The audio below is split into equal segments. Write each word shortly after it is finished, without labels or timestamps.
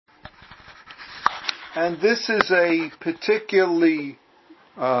And this is a particularly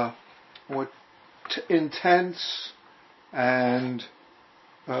intense and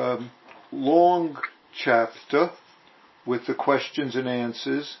long chapter with the questions and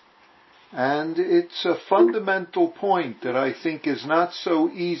answers. And it's a fundamental point that I think is not so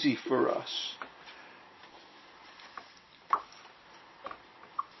easy for us.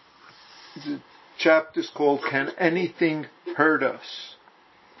 The chapter is called, Can Anything Hurt Us?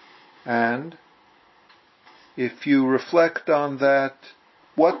 And if you reflect on that,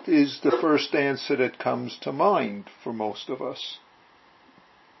 what is the first answer that comes to mind for most of us?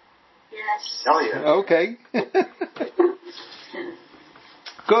 Yes. Oh, yeah. Okay.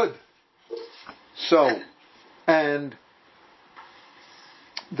 Good. So, and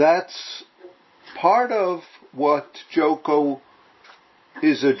that's part of what Joko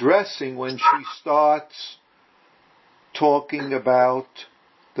is addressing when she starts talking about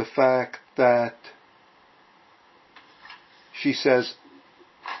the fact that she says,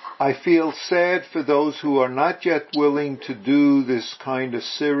 I feel sad for those who are not yet willing to do this kind of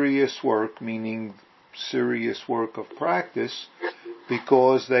serious work, meaning serious work of practice,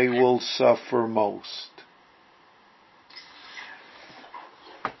 because they will suffer most.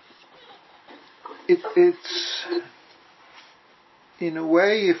 It's, in a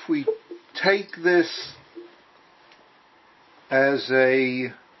way, if we take this as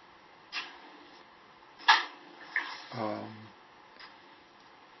a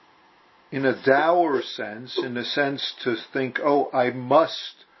in a dour sense, in a sense to think, oh, I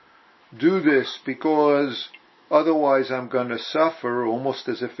must do this because otherwise I'm going to suffer, almost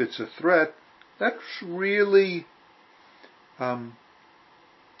as if it's a threat, that's really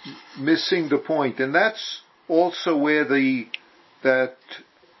missing the point. And that's also where that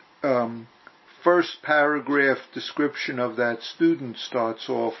first paragraph description of that student starts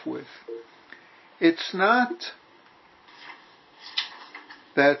off with. It's not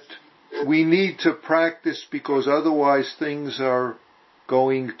that we need to practice because otherwise things are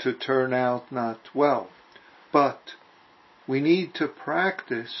going to turn out not well. But we need to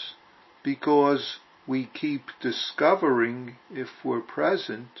practice because we keep discovering, if we're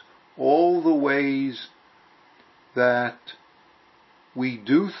present, all the ways that we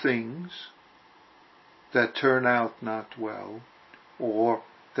do things that turn out not well, or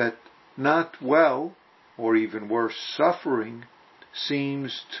that not well, or even worse, suffering,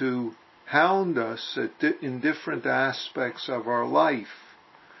 seems to hound us in different aspects of our life,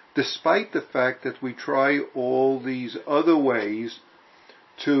 despite the fact that we try all these other ways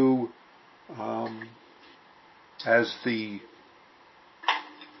to, as the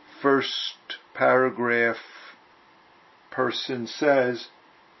first paragraph person says,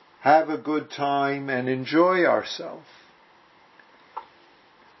 have a good time and enjoy ourselves.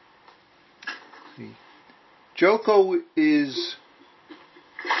 Joko is,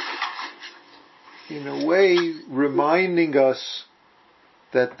 in a way, reminding us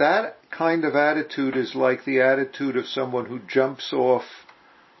that that kind of attitude is like the attitude of someone who jumps off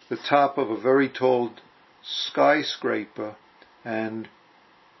the top of a very tall skyscraper, and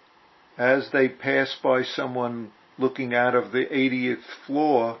as they pass by someone looking out of the 80th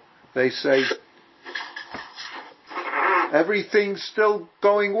floor, they say, everything's still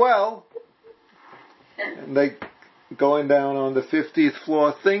going well. And they going down on the 50th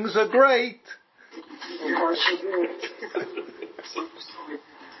floor, things are great.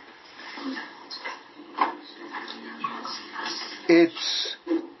 It's,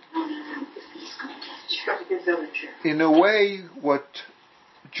 in a way, what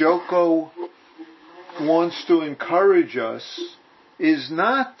Joko wants to encourage us is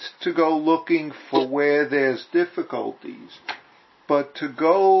not to go looking for where there's difficulties, but to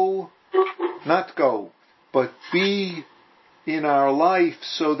but be in our life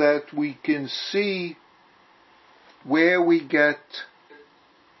so that we can see where we get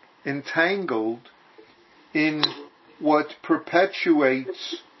entangled in what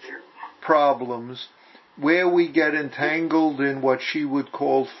perpetuates problems, where we get entangled in what she would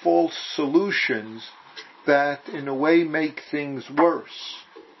call false solutions that in a way make things worse,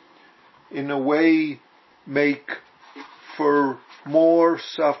 in a way make for more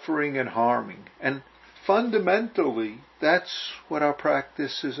suffering and harming. And fundamentally, that's what our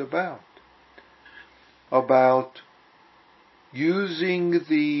practice is about using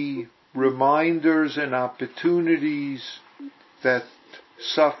the reminders and opportunities that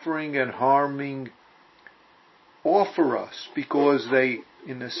suffering and harming offer us, because they,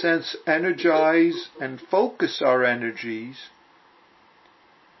 in a sense, energize and focus our energies.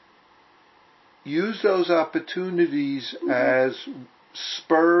 Use those opportunities as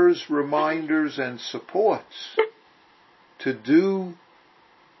spurs, reminders, and supports to do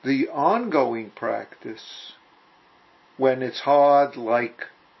the ongoing practice when it's hard, like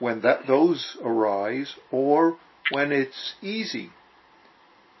when those arise, or when it's easy,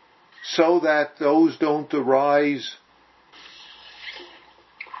 so that those don't arise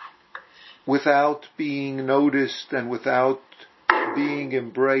without being noticed and without being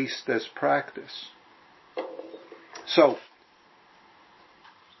embraced as practice. So,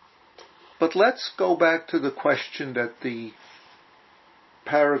 but let's go back to the question that the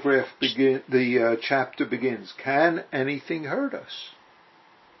chapter begins. Can anything hurt us?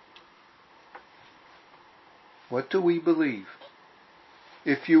 What do we believe?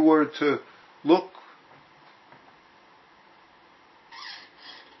 If you were to look,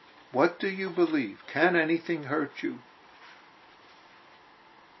 what do you believe? Can anything hurt you?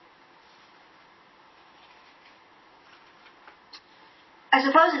 I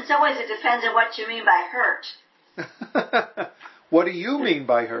suppose in some ways it depends on what you mean by hurt. What do you mean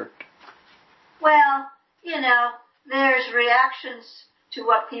by hurt? Well, there's reactions to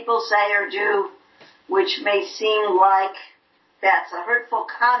what people say or do which may seem like that's a hurtful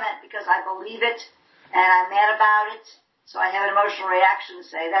comment because I believe it and I'm mad about it, so I have an emotional reaction to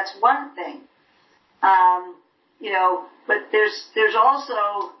say. That's one thing. But there's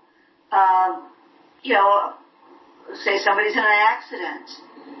also, say somebody's in an accident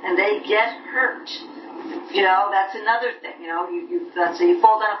and they get hurt. That's another thing. Let's say you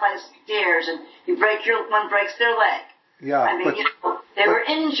fall down a flight of stairs and one breaks their leg. Yeah. They were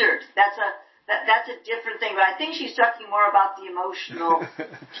injured. That's a different thing. But I think she's talking more about the emotional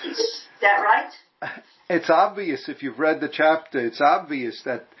piece. Is that right? It's obvious if you've read the chapter. It's obvious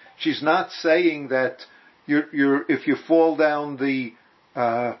that she's not saying that if you fall down the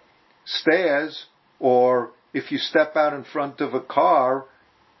stairs or if you step out in front of a car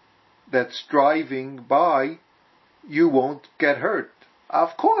that's driving by, you won't get hurt.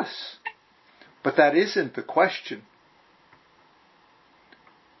 Of course. But that isn't the question.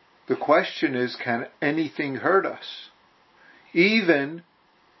 The question is, can anything hurt us? Even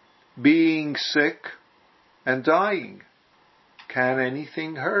being sick and dying. Can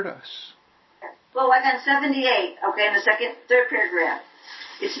anything hurt us? Well, like on 78, in the third paragraph.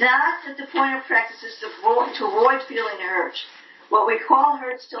 It's not that the point of practice is to avoid feeling hurt. What we call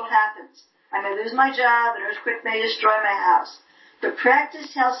hurt still happens. I may lose my job, an earthquake may destroy my house. But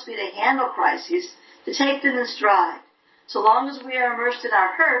practice helps me to handle crises, to take them in stride. So long as we are immersed in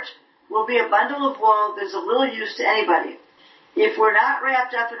our hurt, we'll be a bundle of woe that is of little use to anybody. If we're not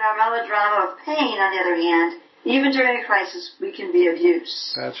wrapped up in our melodrama of pain, on the other hand, even during a crisis, we can be of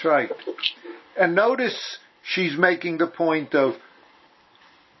use. That's right. And notice she's making the point of,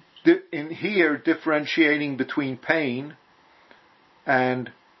 in here, differentiating between pain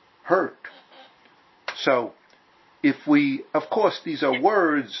and hurt. So, of course, these are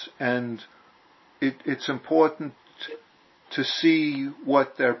words, and it's important to see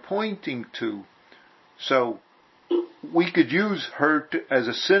what they're pointing to. So, we could use hurt as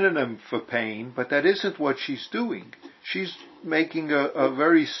a synonym for pain, but that isn't what she's doing. She's making a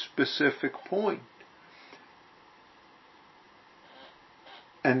very specific point.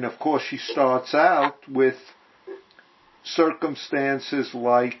 And of course she starts out with circumstances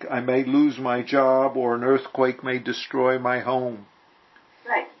like I may lose my job or an earthquake may destroy my home.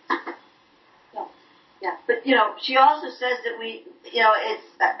 Right. Yeah. But, she also says that it's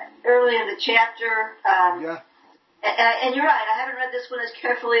early in the chapter. And you're right, I haven't read this one as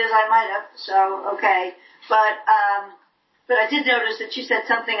carefully as I might have, so, okay. But I did notice that she said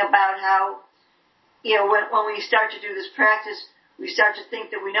something about how, when we start to do this practice, we start to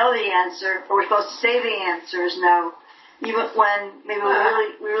think that we know the answer, or we're supposed to say the answer is no, even when maybe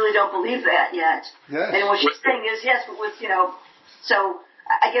we really don't believe that yet. Yes. And what she's saying is, yes, but with, so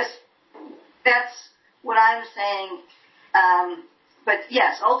I guess that's what I'm saying. But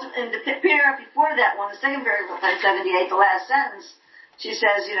yes, in the paragraph before that one, the second paragraph on 78, the last sentence, she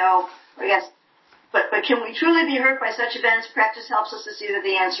says, I guess, but can we truly be hurt by such events? Practice helps us to see that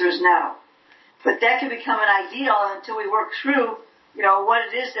the answer is no. But that can become an ideal until we work through, what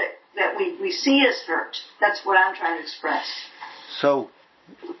it is that we see as hurt. That's what I'm trying to express. So,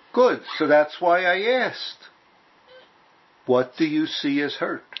 good. So that's why I asked, what do you see as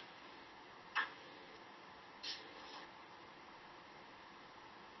hurt?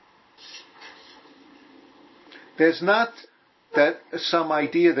 There's not some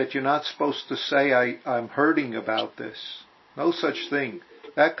idea that you're not supposed to say I'm hurting about this. No such thing.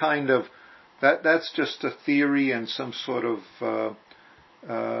 That's just a theory and some sort of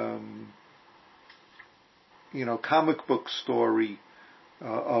comic book story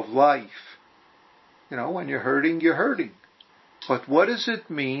of life. When you're hurting, you're hurting. But what does it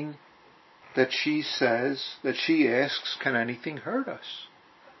mean that she says, that she asks, can anything hurt us?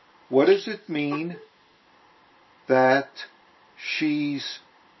 What does it mean that she's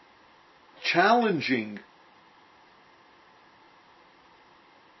challenging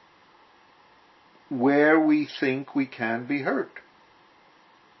where we think we can be hurt?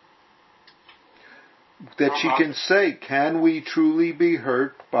 That she can say, can we truly be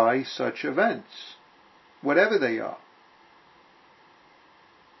hurt by such events? Whatever they are.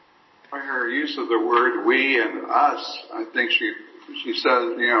 By her use of the word we and us, I think she says,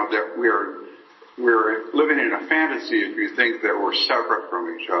 that we're living in a fantasy if you think that we're separate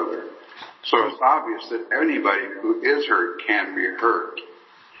from each other. So it's obvious that anybody who is hurt can be hurt.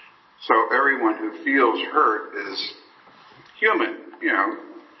 So everyone who feels hurt is human,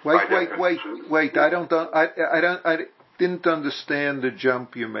 Wait! I didn't understand the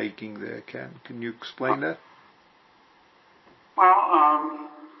jump you're making there, Ken. Can you explain that? Well,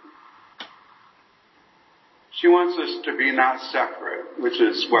 she wants us to be not separate, which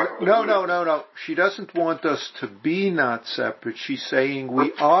is what... No. She doesn't want us to be not separate. She's saying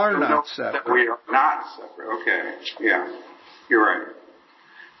we are not separate. That we are not separate. Okay. Yeah. You're right.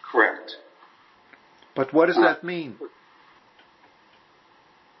 Correct. But what does that mean?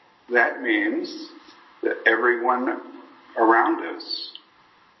 That means that everyone around us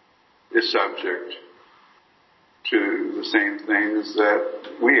is subject to the same things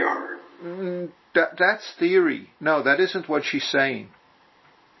that we are. That's theory. No, that isn't what she's saying.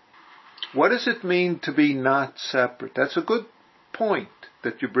 What does it mean to be not separate? That's a good point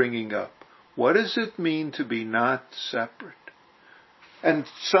that you're bringing up. What does it mean to be not separate? And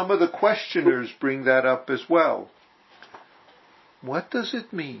some of the questioners bring that up as well. What does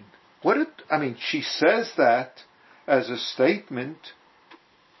it mean? She says that as a statement,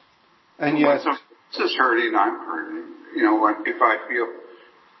 and yet... So this is hurting, I'm hurting. If I feel,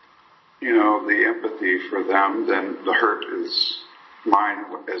 the empathy for them, then the hurt is mine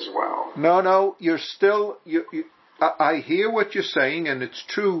as well. No, you're still... I hear what you're saying, and it's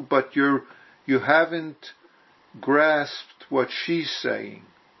true, but you haven't grasped what she's saying.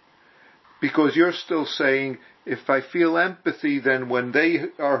 Because you're still saying, if I feel empathy, then when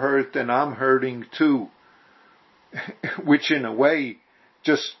they are hurt, then I'm hurting too. Which in a way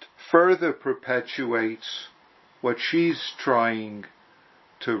just further perpetuates what she's trying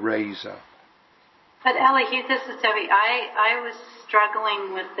to raise up. But Ellie, this is Debbie. I was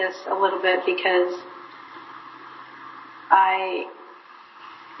struggling with this a little bit because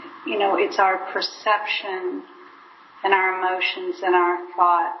it's our perception and our emotions and our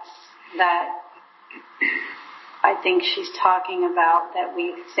thoughts that I think she's talking about, that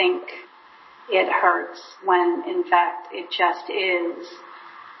we think it hurts when in fact it just is.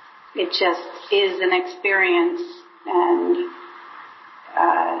 It just is an experience, and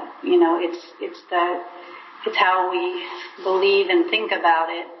it's how we believe and think about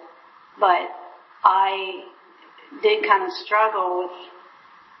it. But I did kind of struggle with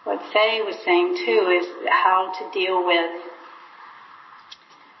what Faye was saying too, is how to deal with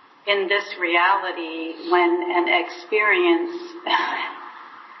in this reality when an experience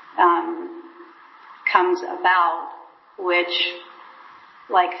comes about, which,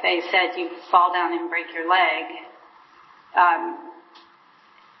 like Faye said, you fall down and break your leg.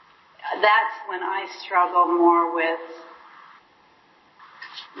 That's when I struggle more with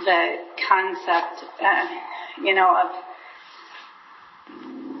the concept,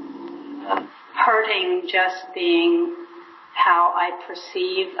 of hurting just being how I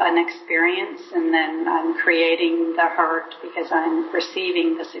perceive an experience, and then I'm creating the hurt because I'm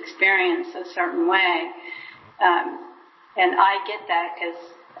perceiving this experience a certain way. And I get that because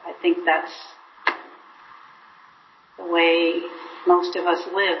I think that's the way most of us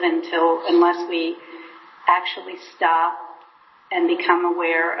live unless we actually stop and become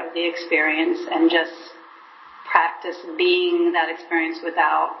aware of the experience and just practice being that experience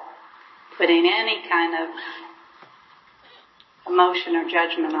without putting any kind of emotion or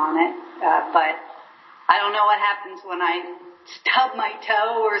judgment on it. But I don't know what happens when I stub my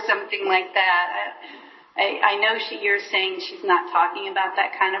toe or something like that. I know you're saying she's not talking about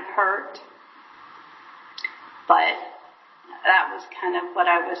that kind of hurt, but that was kind of what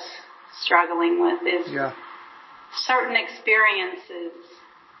I was struggling with, is certain experiences.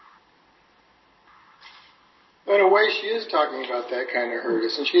 In a way, she is talking about that kind of hurt,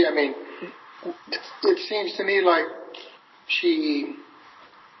 isn't she? I mean, it seems to me like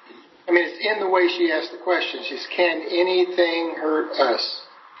it's in the way she asked the question. She's, can anything hurt us?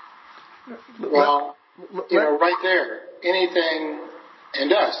 Well, right there, anything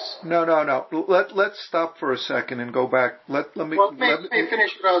and us. No. Let's stop for a second and go back. Let me finish what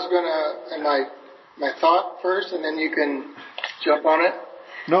I was going to, and my thought first, and then you can jump on it.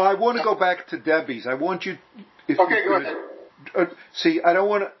 No, I want to go back to Debbie's. I want you. Go ahead. See, I don't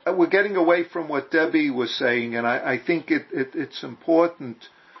want to. We're getting away from what Debbie was saying, and I think it's important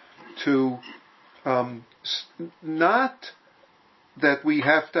to not that we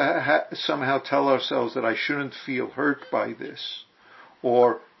have to somehow tell ourselves that I shouldn't feel hurt by this,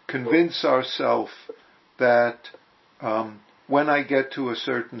 or convince ourselves that when I get to a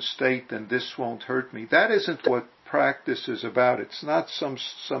certain state, then this won't hurt me. That isn't what practice is about. It's not some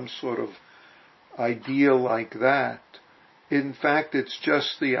sort of ideal like that. In fact, it's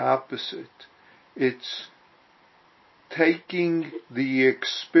just the opposite. It's taking the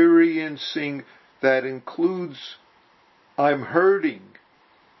experiencing that includes I'm hurting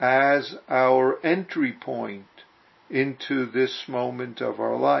as our entry point into this moment of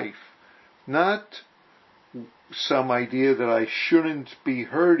our life. Not some idea that I shouldn't be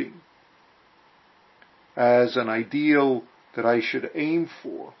hurting as an ideal that I should aim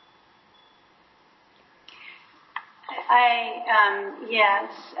for.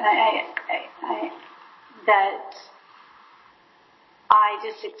 That I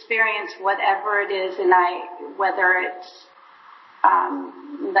just experience whatever it is, and whether it's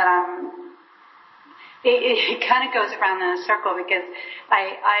that I'm. It kind of goes around in a circle because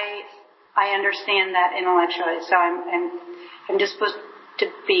I understand that intellectually, so I'm just supposed to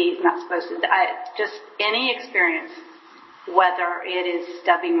be just any experience, whether it is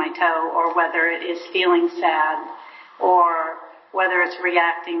stubbing my toe or whether it is feeling sad or whether it's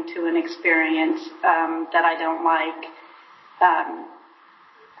reacting to an experience that I don't like,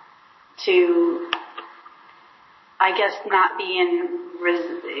 to, I guess, not be in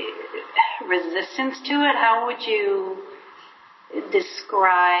resistance to it. How would you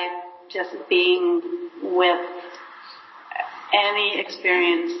describe just being with any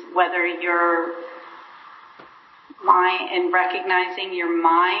experience, whether you're and recognizing your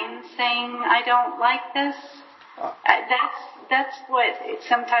mind saying, I don't like this? That's what,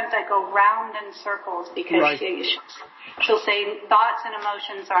 sometimes I go round in circles because right. she'll say thoughts and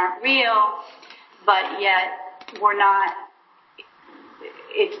emotions aren't real, but yet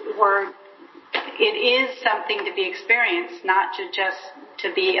it is something to be experienced, not just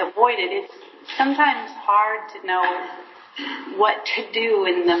to be avoided. It's sometimes hard to know what to do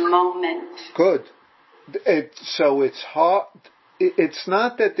in the moment. Good. So it's hard. It's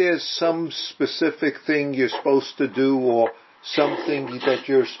not that there's some specific thing you're supposed to do or something that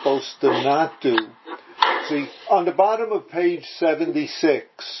you're supposed to not do. See, on the bottom of page 76,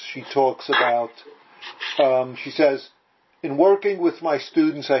 she talks about, she says, in working with my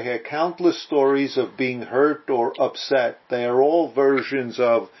students, I hear countless stories of being hurt or upset. They are all versions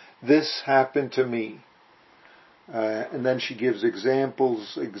of, this happened to me. And then she gives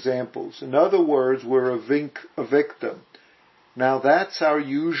examples. In other words, we're a victim. Now that's our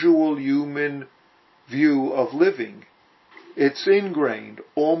usual human view of living. It's ingrained,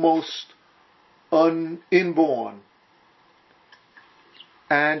 almost inborn.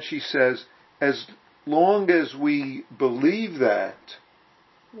 And she says, as long as we believe that,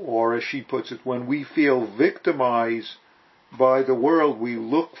 or as she puts it, when we feel victimized by the world, we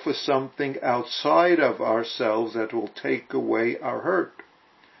look for something outside of ourselves that will take away our hurt.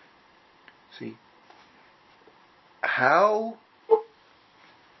 See? How?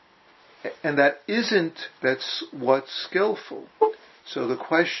 And that's what's skillful. So the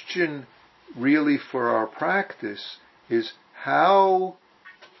question really for our practice is, how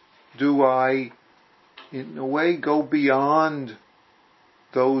do I, in a way, go beyond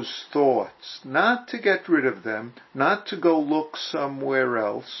those thoughts? Not to get rid of them, not to go look somewhere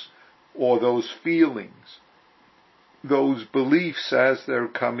else, or those feelings, those beliefs as they're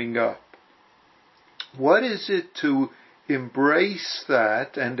coming up. What is it to embrace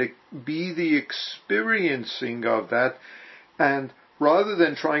that and be the experiencing of that, and rather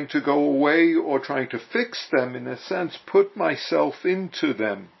than trying to go away or trying to fix them, in a sense, put myself into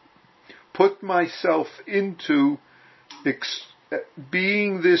them, put myself into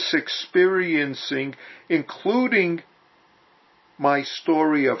being this experiencing, including my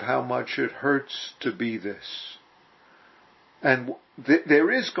story of how much it hurts to be this. And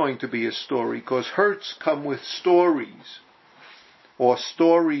there is going to be a story, because hurts come with stories, or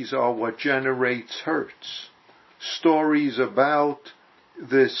stories are what generates hurts. Stories about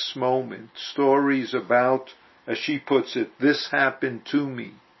this moment, stories about, as she puts it, this happened to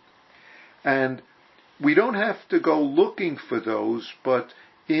me. And we don't have to go looking for those, but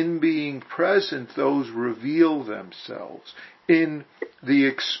in being present, those reveal themselves. in the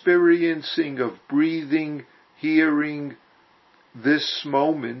experiencing of breathing, hearing this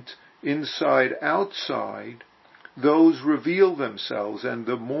moment, inside, outside, those reveal themselves. And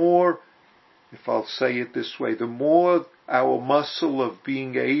the more, if I'll say it this way, the more our muscle of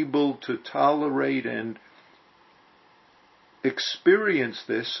being able to tolerate and experience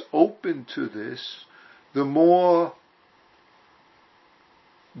this, open to this, the more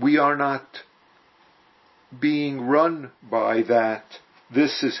we are not being run by that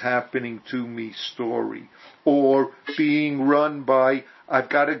 "this is happening to me" story, or being run by "I've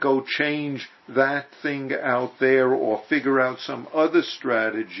got to go change that thing out there or figure out some other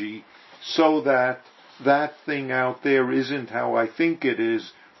strategy so that that thing out there isn't how I think it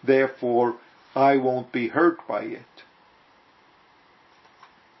is, therefore I won't be hurt by it."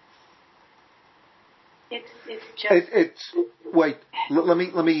 It's just. Wait. Let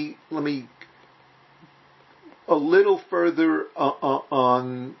me a little further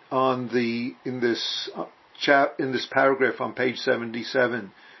in this paragraph on page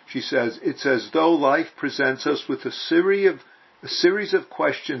 77. She says, "It's as though life presents us with a series of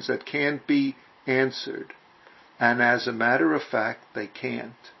questions that can't be answered, and as a matter of fact, they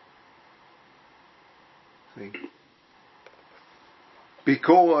can't." See?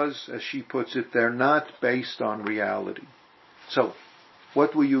 Because, as she puts it, they're not based on reality. So,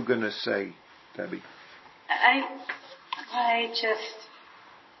 what were you going to say, Debbie? I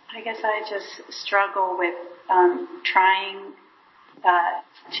guess I just struggle with trying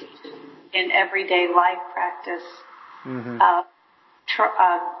in everyday life practice,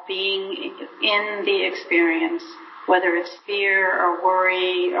 being in the experience, whether it's fear or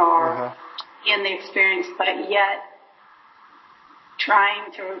worry or in the experience, but yet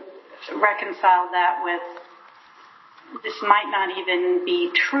trying to reconcile that with this might not even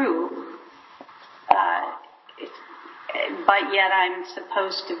be true. But yet I'm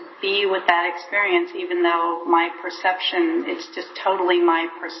supposed to be with that experience, even though my perception, it's just totally my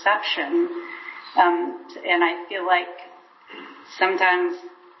perception. And I feel like sometimes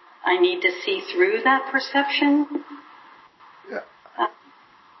I need to see through that perception.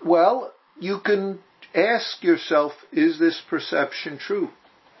 Well, you can ask yourself, is this perception true?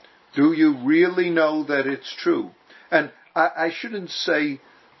 Do you really know that it's true? And I shouldn't say,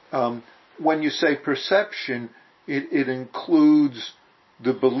 when you say perception, it includes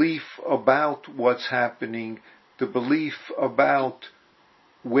the belief about what's happening, the belief about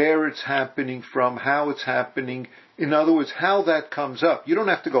where it's happening from, how it's happening. In other words, how that comes up. You don't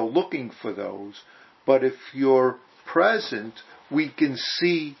have to go looking for those, but if you're present, we can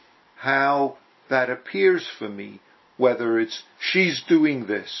see how that appears for me, whether it's she's doing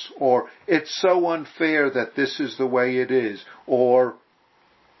this, or it's so unfair that this is the way it is, or,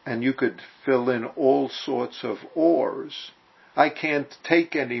 and you could fill in all sorts of ors, I can't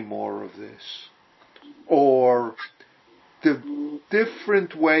take any more of this, or the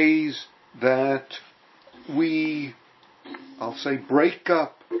different ways that we, I'll say, break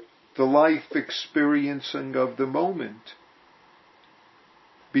up the life experiencing of the moment,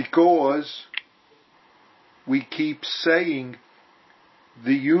 because we keep saying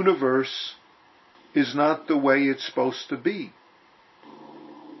the universe is not the way it's supposed to be.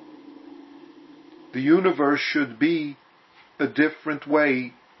 The universe should be a different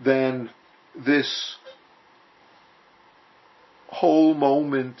way than this whole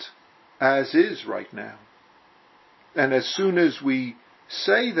moment as is right now. And as soon as we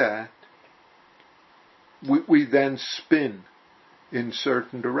say that, we then spin in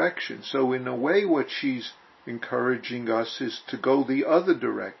certain directions. So in a way, what she's encouraging us is to go the other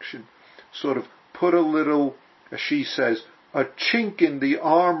direction, sort of put a little, as she says, a chink in the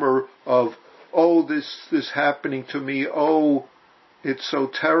armor of, oh, this happening to me, oh, it's so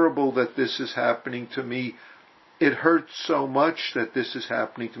terrible that this is happening to me, it hurts so much that this is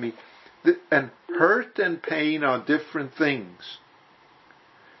happening to me. And hurt and pain are different things.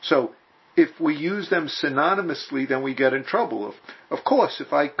 So if we use them synonymously, then we get in trouble. Of course,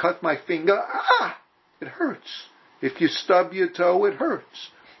 if I cut my finger, it hurts. If you stub your toe, it hurts.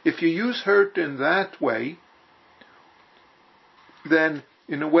 If you use hurt in that way, then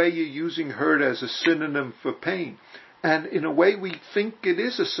in a way you're using hurt as a synonym for pain. And in a way we think it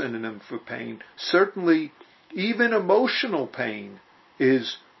is a synonym for pain. Certainly, even emotional pain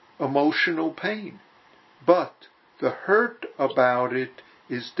is emotional pain. But the hurt about it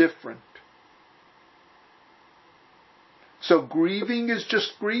is different. So grieving is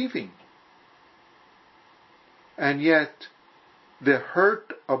just grieving. And yet, the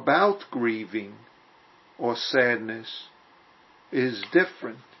hurt about grieving or sadness is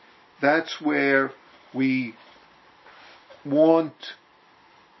different. That's where we want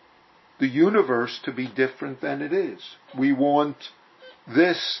the universe to be different than it is. We want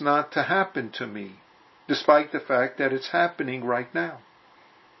this not to happen to me, despite the fact that it's happening right now.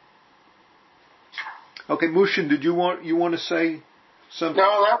 Okay, Mushin, did you want to say something?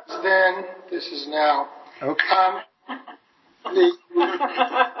 No, that was then. This is now. Okay.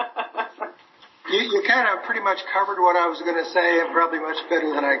 You kind of pretty much covered what I was going to say, and probably much better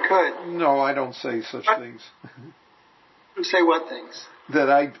than I could. No, I don't say such things. Say what things? That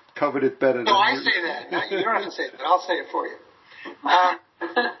I covered it better than you. No, I say that. No, you don't have to say that. I'll say it for you.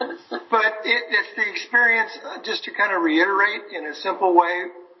 But it's the experience, just to kind of reiterate in a simple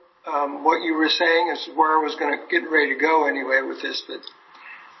way, what you were saying is where I was going to get ready to go anyway with this.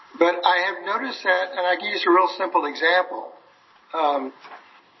 But I have noticed that, and I can use a real simple example.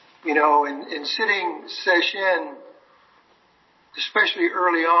 In sitting session, especially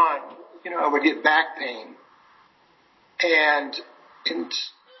early on, I would get back pain. And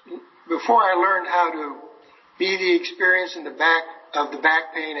before I learned how to be the experience in the back of the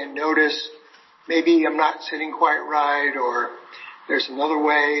back pain and notice maybe I'm not sitting quite right, or there's another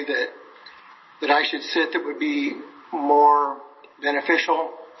way that I should sit that would be more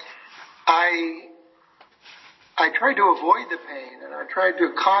beneficial, I tried to avoid the pain, and I tried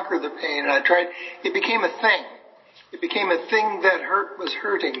to conquer the pain, and it became a thing. It became a thing that was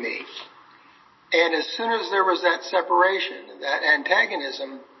hurting me. And as soon as there was that separation, that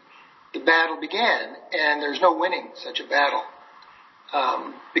antagonism, the battle began, and there's no winning such a battle,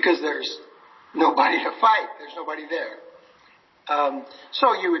 because there's nobody to fight. There's nobody there.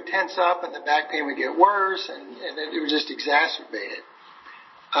 So you would tense up, and the back pain would get worse, and it would just exacerbate it.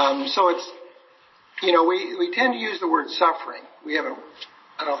 So it's, we tend to use the word suffering.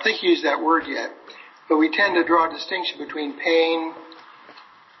 I don't think used that word yet, but we tend to draw a distinction between pain,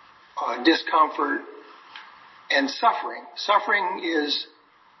 discomfort, and suffering. Suffering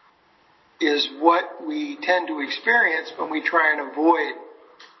is what we tend to experience when we try and avoid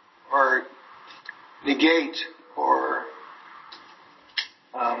or negate or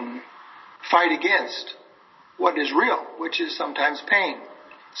fight against what is real, which is sometimes pain,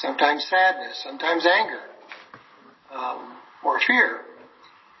 sometimes sadness, sometimes anger, or fear.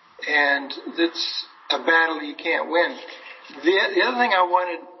 And it's a battle you can't win. The other thing I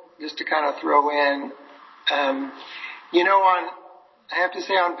wanted just to kind of throw in, I have to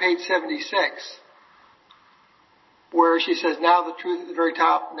say on page 76, where she says, now the truth at the very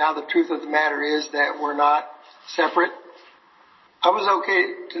top, now the truth of the matter is that we're not separate. I was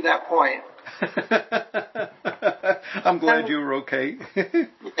okay to that point. I'm glad you were okay.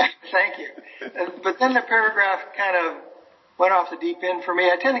 Thank you. But then the paragraph kind of went off the deep end for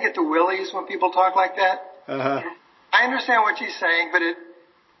me. I tend to get the willies when people talk like that. Uh-huh. I understand what she's saying, but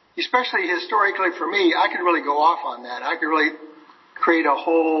especially historically for me, I could really go off on that. I could really create a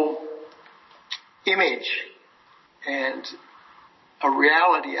whole image and a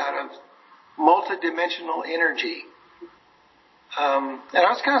reality out of multidimensional energy. And I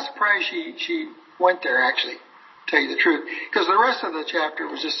was kind of surprised she went there, actually, to tell you the truth. Because the rest of the chapter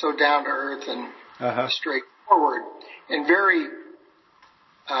was just so down to earth and straightforward and very,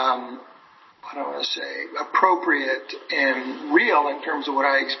 appropriate and real in terms of what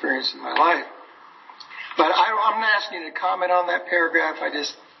I experienced in my life. But I'm not asking you to comment on that paragraph. I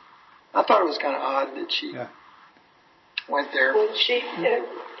thought it was kind of odd that she went there. Well, she,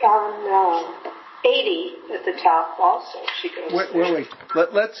 on 80 at the top also, she goes Wait.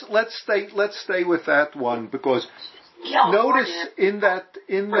 Let's stay with that one, because California. notice in that.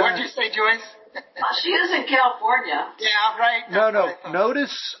 What did you say, Joyce? She is in California. Yeah, right. No.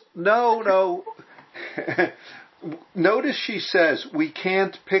 Notice, notice she says, we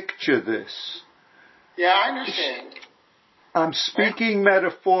can't picture this. Yeah, I understand. I'm speaking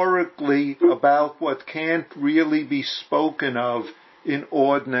metaphorically about what can't really be spoken of in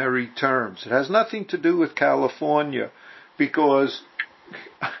ordinary terms. It has nothing to do with California, because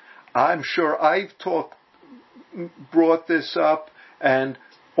I'm sure I've brought this up, and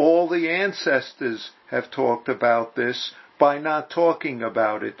all the ancestors have talked about this by not talking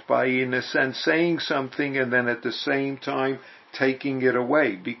about it, by in a sense saying something and then at the same time taking it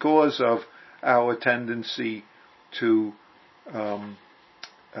away, because of our tendency to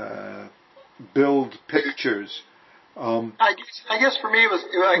build pictures. I guess for me it was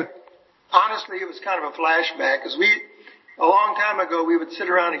honestly it was kind of a flashback, because a long time ago we would sit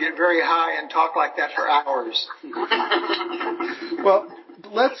around and get very high and talk like that for hours. Well,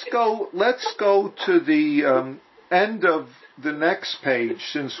 let's go to the end of the next page,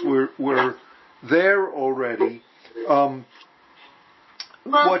 since we're there already.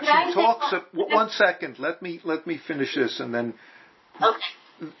 Well, what she talks of, one second, let me finish this and then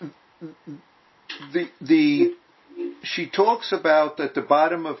she talks about at the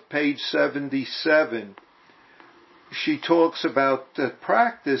bottom of page 77, she talks about the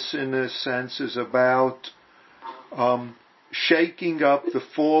practice in a sense is about shaking up the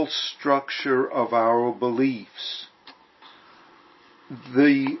false structure of our beliefs.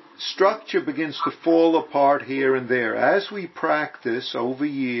 The structure begins to fall apart here and there. As we practice over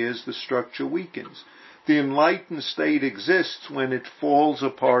years, the structure weakens. The enlightened state exists when it falls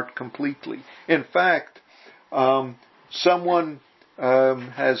apart completely. In fact, someone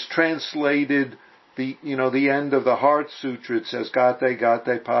has translated the end of the Heart Sutra. It says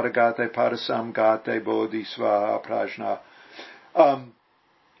Gate Parasam Gate Bodhisvaha Prajna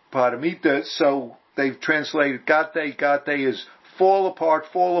Paramita. So they've translated Gate is fall apart,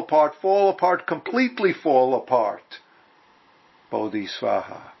 completely fall apart.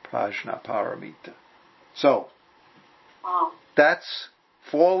 Bodhisvaha Prajna Paramita. So, that's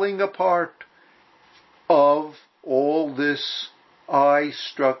falling apart of all this I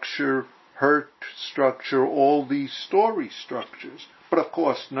structure, hurt structure, all these story structures. But of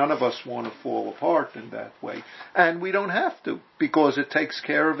course, none of us want to fall apart in that way. And we don't have to, because it takes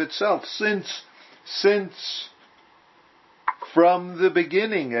care of itself. Since from the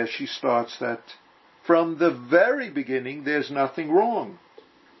beginning, as she starts that, from the very beginning, there's nothing wrong.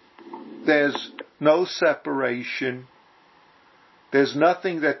 There's no separation. There's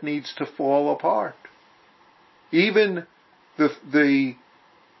nothing that needs to fall apart. Even the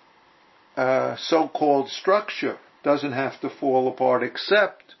so-called structure doesn't have to fall apart,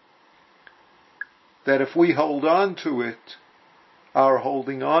 except that if we hold on to it, our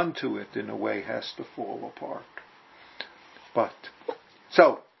holding on to it in a way has to fall apart. But,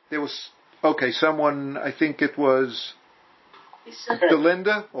 so, there was, someone, I think it was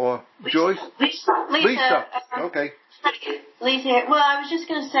Delinda or Joyce? Lisa. Okay. Lisa, well, I was just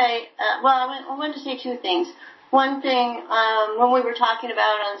going to say, I wanted to say two things. One thing, when we were talking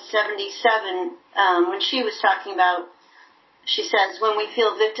about on 77, when she was talking about, she says, when we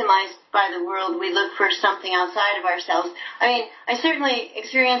feel victimized by the world, we look for something outside of ourselves. I mean, I certainly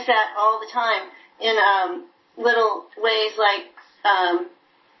experience that all the time in little ways, like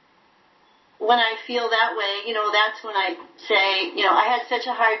when I feel that way, that's when I say, I had such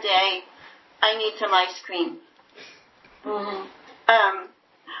a hard day, I need some ice cream. Mm-hmm.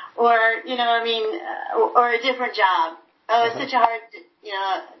 Or a different job. Oh, it's such a hard,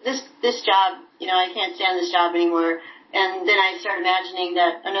 this job, I can't stand this job anymore. And then I start imagining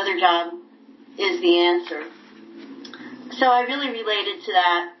that another job is the answer. So I really related to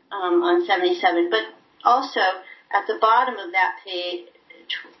that on 77. But also, at the bottom of that page,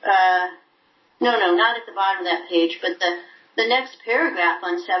 not at the bottom of that page, but the next paragraph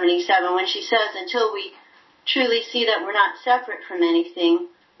on 77, when she says, until we truly see that we're not separate from anything,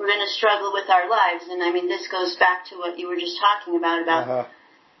 we're going to struggle with our lives. And I mean, this goes back to what you were just talking about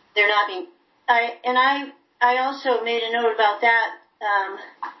there not being, I also made a note about that,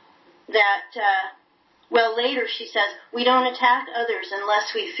 later she says, we don't attack others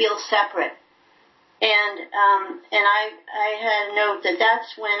unless we feel separate. And I had a note that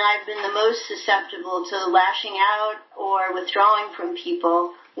that's when I've been the most susceptible to lashing out or withdrawing from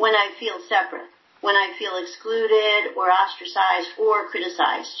people, when I feel separate, when I feel excluded or ostracized or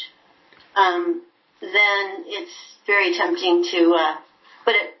criticized. Then it's very tempting to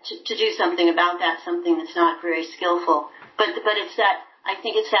do something about that, something that's not very skillful. But it's that, I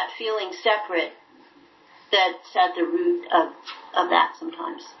think it's that feeling separate that's at the root of that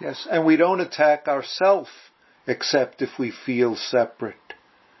sometimes. Yes, and we don't attack ourselves except if we feel separate.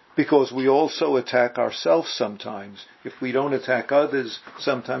 Because we also attack ourselves sometimes. If we don't attack others,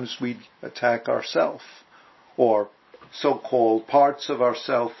 sometimes we attack ourselves. Or so-called parts of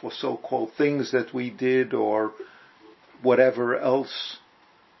ourselves, or so-called things that we did, or whatever else.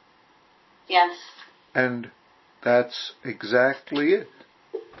 Yes. And that's exactly it.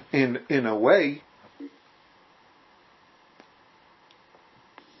 In a way,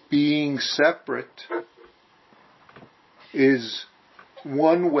 being separate is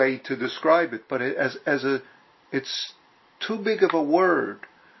one way to describe it, but it's too big of a word,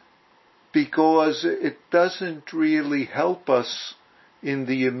 because it doesn't really help us in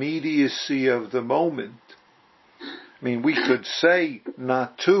the immediacy of the moment. I mean, we could say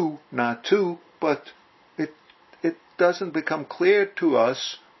not to, but it doesn't become clear to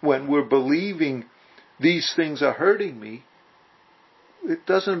us when we're believing these things are hurting me. It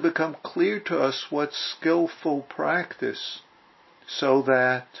doesn't become clear to us what's skillful practice, so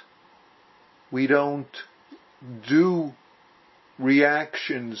that we don't do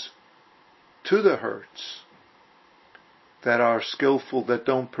reactions to the hurts that are skillful, that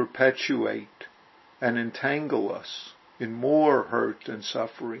don't perpetuate and entangle us in more hurt and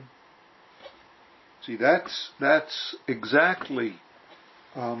suffering. See, that's exactly,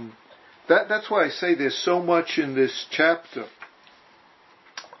 that's why I say there's so much in this chapter.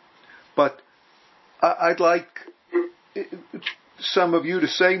 But I'd like some of you to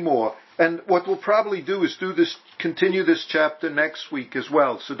say more. And what we'll probably do is continue this chapter next week as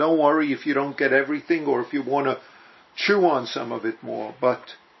well. So don't worry if you don't get everything or if you want to chew on some of it more. But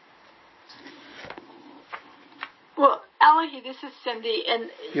well, Elahi, this is Cindy, and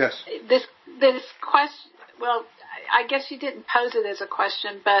yes, this question. Well, I guess you didn't pose it as a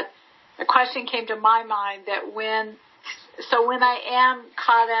question, but a question came to my mind that when I am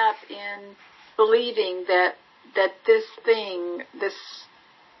caught up in believing that this thing, this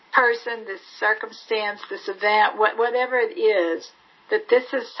person, this circumstance, this event, whatever it is, that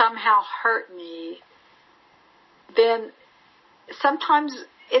this has somehow hurt me, then sometimes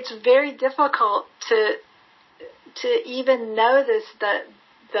it's very difficult to even notice that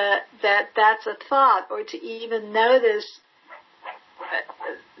that's a thought, or to even notice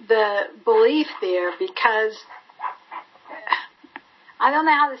the belief there, because I don't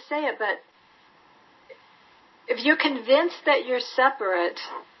know how to say it, but if you're convinced that you're separate,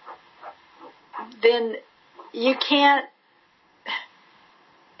 then you can't,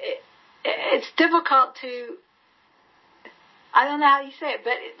 it's difficult to, I don't know how you say it,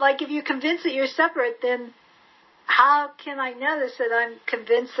 but like if you're convinced that you're separate, then how can I notice that I'm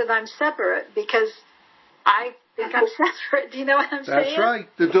convinced that I'm separate? Because I think I'm separate. Do you know what I'm saying? That's right.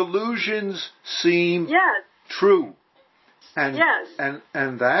 The delusions seem true. And,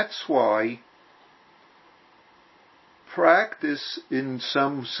 and that's why practice, in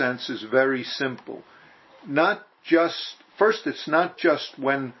some sense, is very simple. It's not just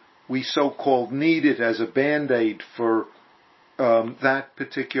when we so-called need it as a Band-Aid for that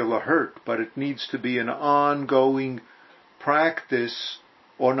particular hurt, but it needs to be an ongoing practice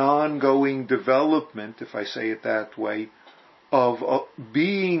or an ongoing development, if I say it that way, of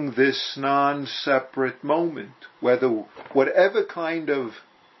being this non-separate moment. Whatever kind of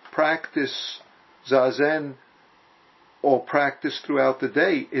practice, zazen, or practice throughout the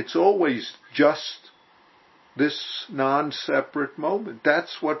day, it's always just this non-separate moment.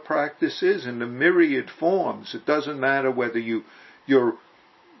 That's what practice is in the myriad forms. It doesn't matter whether you're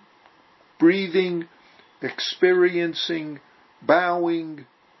breathing, experiencing, bowing,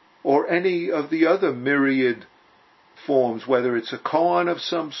 or any of the other myriad forms, whether it's a koan of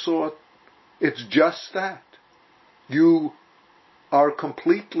some sort. It's just that. You are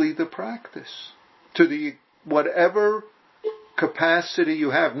completely the practice. To the whatever capacity you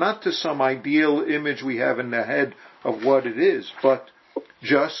have, not to some ideal image we have in the head of what it is, but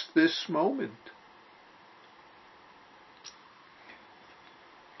just this moment.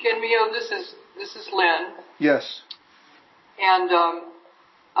 Genmyo, this is Lynn. Yes. And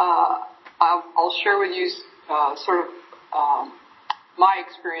I'll share with you my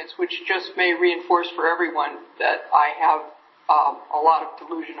experience, which just may reinforce for everyone that I have a lot of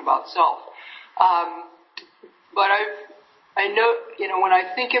delusion about self. But I know, when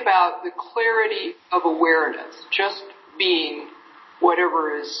I think about the clarity of awareness, just being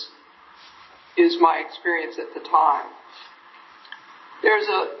whatever is my experience at the time, there's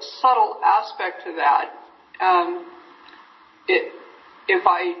a subtle aspect to that. If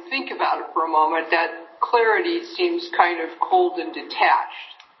I think about it for a moment, that clarity seems kind of cold and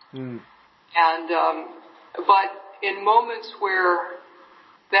detached. And but in moments where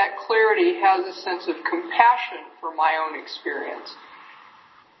that clarity has a sense of compassion for my own experience,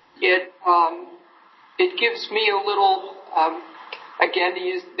 it gives me a little, again, to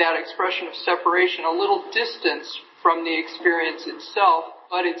use that expression of separation, a little distance from the experience itself,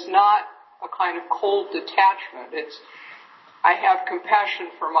 but it's not a kind of cold detachment. I have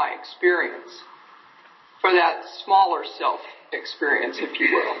compassion for my experience, for that smaller self experience, if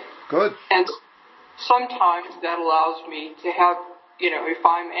you will. Good. And sometimes that allows me to have, if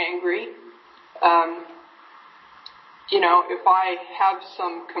I'm angry, if I have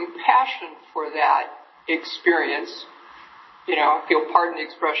some compassion for that experience, I feel, pardon the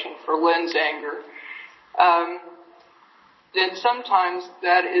expression, for Lynn's anger, then sometimes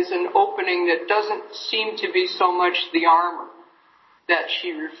that is an opening that doesn't seem to be so much the armor that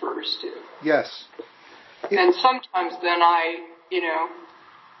she refers to. Yes. And sometimes then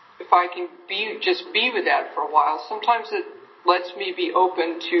if I can just be with that for a while, sometimes it lets me be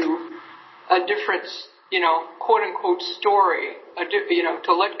open to a different, quote unquote story,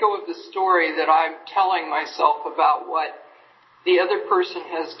 to let go of the story that I'm telling myself about what the other person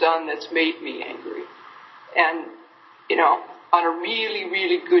has done that's made me angry. And, on a really,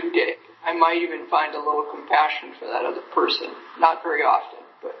 really good day, I might even find a little compassion for that other person. Not very often,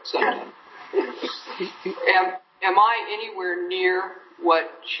 but sometimes. Am I anywhere near what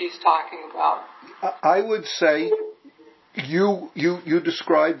she's talking about? I would say you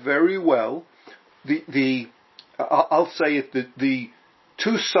described very well I'll say it, the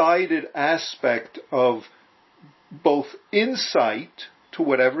two-sided aspect of both insight, to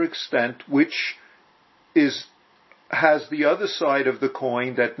whatever extent, which has the other side of the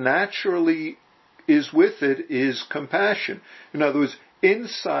coin that naturally is with it, is compassion. In other words,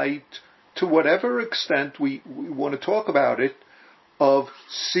 insight, to whatever extent we want to talk about it, of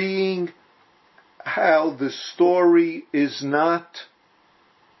seeing how the story is not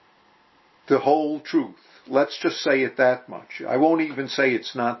the whole truth. Let's just say it that much. I won't even say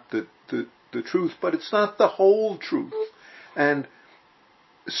it's not the truth, but it's not the whole truth. And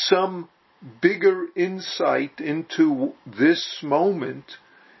some bigger insight into this moment,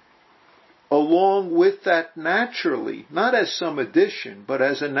 along with that naturally, not as some addition, but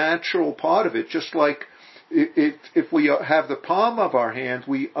as a natural part of it, just like if we have the palm of our hand,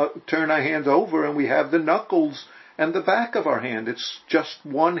 we turn our hand over and we have the knuckles and the back of our hand. It's just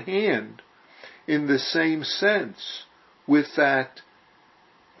one hand. In the same sense, with that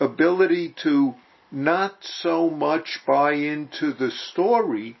ability to not so much buy into the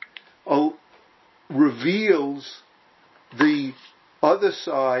story, reveals the other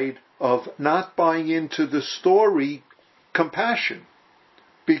side of not buying into the story, compassion.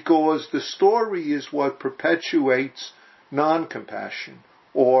 Because the story is what perpetuates non-compassion,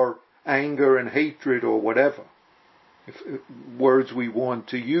 or anger and hatred, or whatever words we want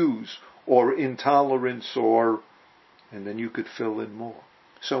to use, or intolerance, and then you could fill in more.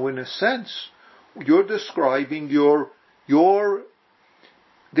 So in a sense, you're describing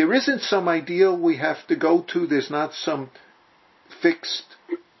there isn't some ideal we have to go to, there's not some fixed,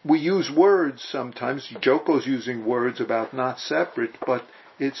 we use words sometimes, Joko's using words about not separate, but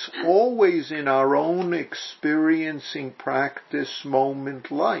it's always in our own experiencing practice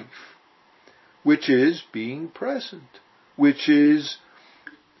moment life, which is being present, which is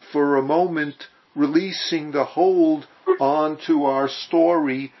for a moment releasing the hold onto our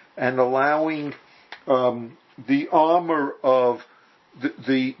story and allowing the armor of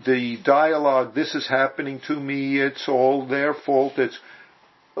the dialogue, this is happening to me, it's all their fault, it's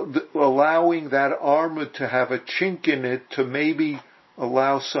allowing that armor to have a chink in it to maybe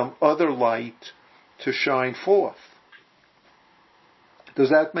allow some other light to shine forth. Does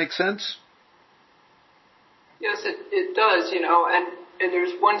that make sense? Yes, it does, and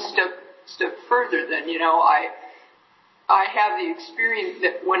there's one step further then, I have the experience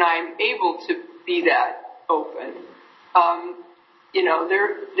that when I'm able to be that open,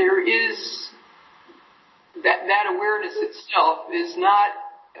 there is that awareness itself is not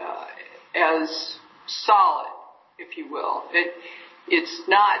as solid, if you will. It's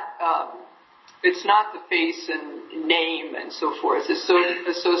not the face and name and so forth. It's so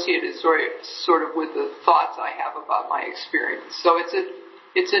associated sort of with the thoughts I have about my experience. So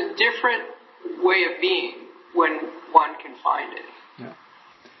it's a different way of being when one can find it.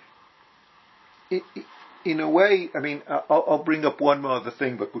 Yeah. In a way, I mean, I'll bring up one more other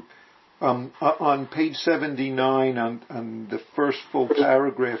thing, but on page 79, on the first full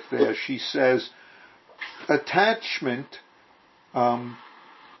paragraph there, she says, attachment,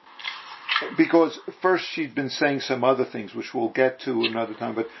 because first she'd been saying some other things, which we'll get to another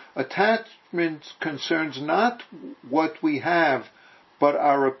time, but attachment concerns not what we have, but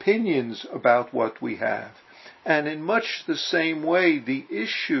our opinions about what we have. And in much the same way, the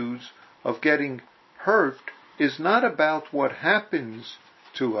issues of getting hurt is not about what happens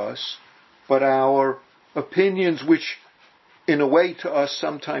to us, but our opinions, which in a way to us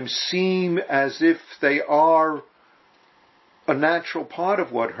sometimes seem as if they are a natural part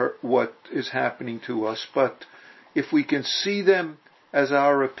of what is happening to us. But if we can see them as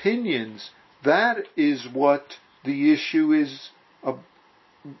our opinions, that is what the issue is.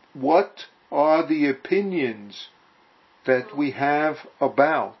 What are the opinions that we have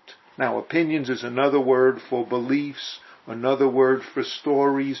about? Now, opinions is another word for beliefs, another word for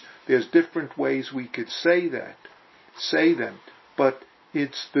stories. There's different ways we could say them. But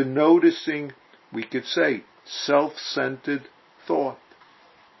it's the noticing, we could say, self-centered thought,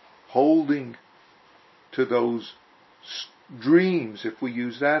 holding to those dreams, if we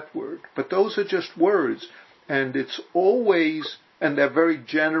use that word. But those are just words, and it's always, and they're very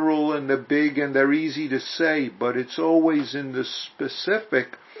general, and they're big, and they're easy to say, but it's always in the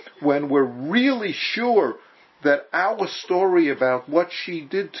specific when we're really sure that our story about what she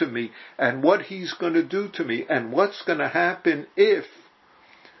did to me and what he's going to do to me and what's going to happen if,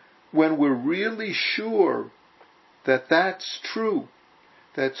 when we're really sure that that's true,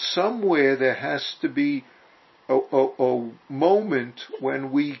 that somewhere there has to be a moment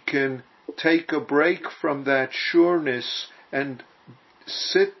when we can take a break from that sureness and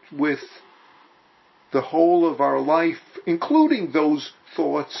sit with the whole of our life, including those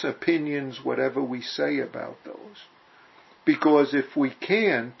thoughts, opinions, whatever we say about those. Because if we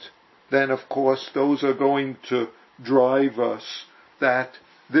can't, then of course those are going to drive us. That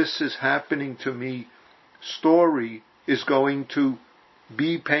this is happening to me story is going to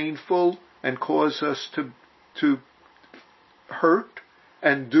be painful and cause us to hurt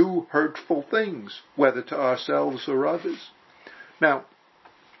and do hurtful things, whether to ourselves or others. Now,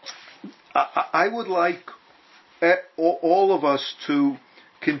 I would like all of us to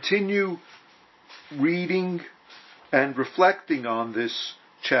continue reading and reflecting on this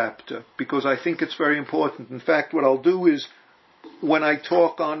chapter, because I think it's very important. In fact, what I'll do is, when I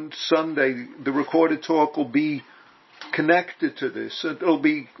talk on Sunday, the recorded talk will be connected to this. It'll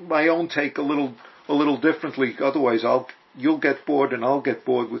be my own take a little differently. Otherwise, you'll get bored and I'll get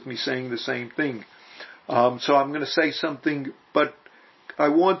bored with me saying the same thing. So I'm going to say something, but I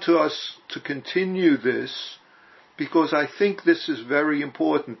want us to continue this because I think this is very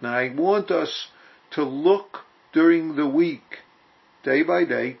important. And I want us to look during the week, day by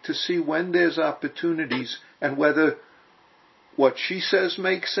day, to see when there's opportunities and whether what she says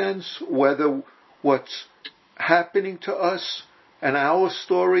makes sense, whether what's happening to us and our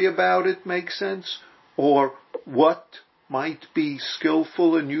story about it makes sense, or what might be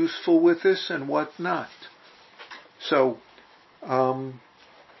skillful and useful with this and what not. So,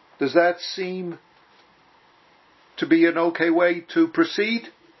 does that seem to be an okay way to proceed?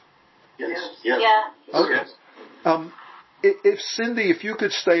 Yes. Yeah. Okay. If Cindy, if you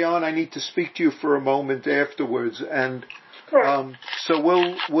could stay on, I need to speak to you for a moment afterwards, and so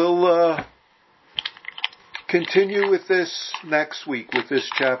we'll continue with this next week with this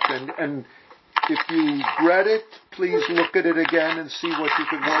chapter, and if you read it, please look at it again and see what you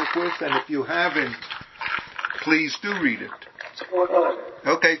can work with, and if you haven't, please do read it.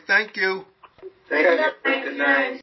 Okay, thank you. Thank you. Good night.